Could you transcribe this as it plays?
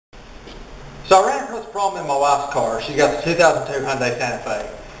So I ran across a problem in my wife's car. She got the 2002 Hyundai Santa Fe.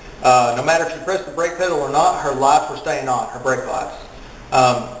 No matter if she pressed the brake pedal or not, her lights were staying on, her brake lights.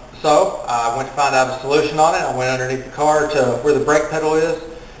 So I went to find out a solution on it. I went underneath the car to where the brake pedal is,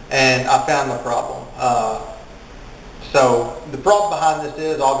 and I found the problem. So the problem behind this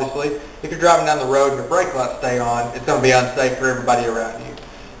is, obviously, if you're driving down the road and your brake lights stay on, it's going to be unsafe for everybody around you.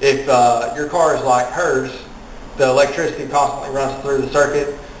 If your car is like hers, the electricity constantly runs through the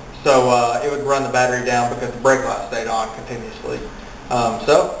circuit, so it would run the battery down because the brake light stayed on continuously.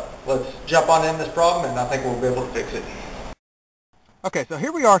 So let's jump on in this problem, and I think we'll be able to fix it. Okay, so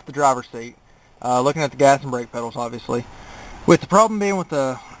here we are at the driver's seat, looking at the gas and brake pedals, obviously. With the problem being with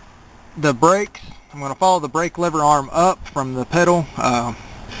the brakes, I'm going to follow the brake lever arm up from the pedal. I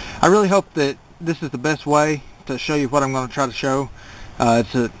really hope that this is the best way to show you what I'm going to try to show.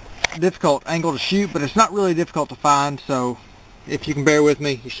 It's a difficult angle to shoot, but it's not really difficult to find, so if you can bear with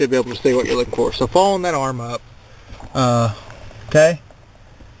me, you should be able to see what you're looking for. So following that arm up, okay,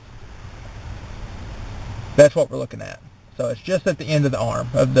 that's what we're looking at. So it's just at the end of the arm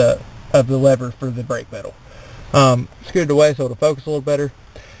of the lever for the brake pedal. Scoot it away so it'll focus a little better.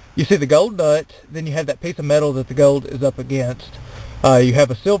 You see the gold nut, then you have that piece of metal that the gold is up against. You have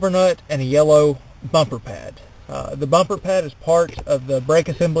a silver nut and a yellow bumper pad. The bumper pad is part of the brake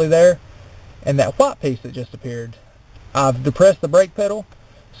assembly there, and that white piece that just appeared, I've depressed the brake pedal,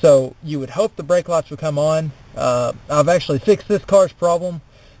 so you would hope the brake lights would come on. I've actually fixed this car's problem.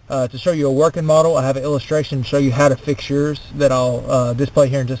 To show you a working model, I have an illustration to show you how to fix yours that I'll display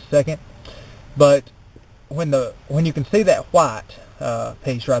here in just a second. But when you can see that white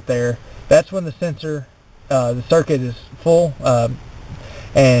piece right there, that's when the sensor, the circuit is full,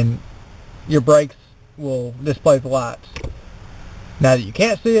 and your brakes will display the lights. Now that you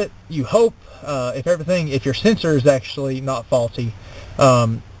can't see it, you hope if your sensor is actually not faulty,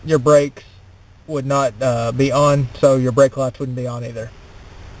 your brakes would not be on, so your brake lights wouldn't be on either.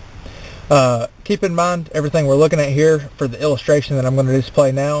 Keep in mind everything we're looking at here for the illustration that I'm going to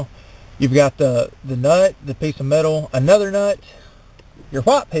display now. You've got the nut, the piece of metal, another nut, your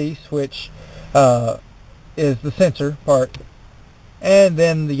white piece, which is the sensor part, and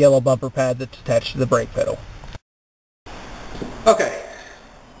then the yellow bumper pad that's attached to the brake pedal. Okay,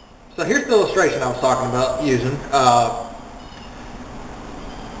 so here's the illustration I was talking about using.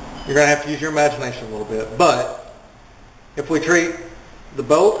 You're going to have to use your imagination a little bit, but if we treat the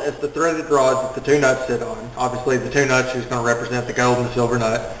bolt as the threaded rod that the two nuts sit on, obviously the two nuts is going to represent the gold and the silver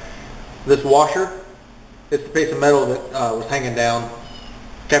nut. This washer is the piece of metal that was hanging down,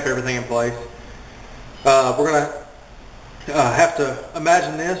 kept everything in place. We're going to have to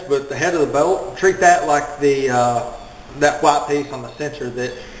imagine this, but the head of the bolt, treat that like that white piece on the sensor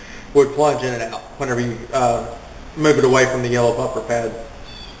that would plunge in and out whenever you move it away from the yellow bumper pad.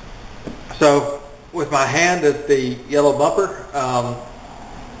 So with my hand as the yellow bumper,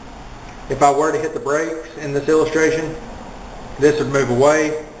 if I were to hit the brakes in this illustration, this would move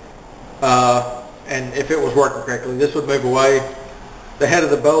away, and if it was working correctly, this would move away. The head of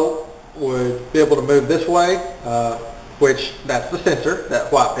the bolt would be able to move this way, which that's the sensor,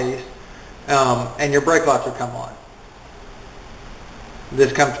 that white piece, and your brake lights would come on.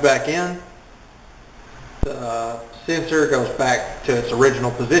 This comes back in, the sensor goes back to its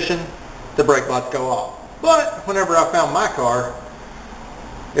original position, the brake lights go off. But whenever I found my car,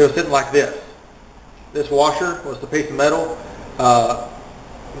 it was sitting like this. This washer was the piece of metal.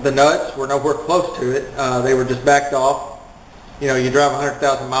 The nuts were nowhere close to it. They were just backed off. You know, you drive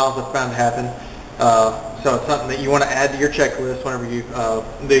 100,000 miles, that's bound to happen. So it's something that you want to add to your checklist whenever you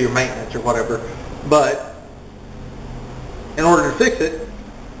do your maintenance or whatever. But in order to fix it,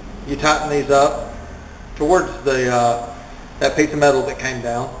 you tighten these up towards that piece of metal that came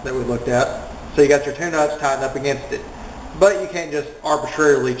down that we looked at. So you got your two nuts tightened up against it. But you can't just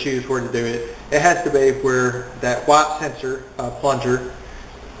arbitrarily choose where to do it. It has to be where that white sensor plunger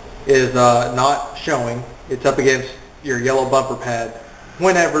is not showing. It's up against your yellow bumper pad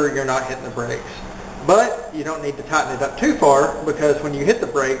whenever you're not hitting the brakes. But you don't need to tighten it up too far, because when you hit the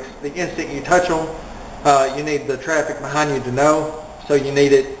brakes, the instant you touch them, you need the traffic behind you to know. So you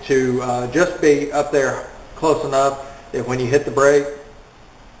need it to just be up there close enough that when you hit the brake,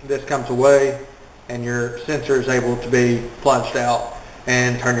 this comes away and your sensor is able to be plunged out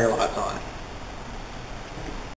and turn your lights on.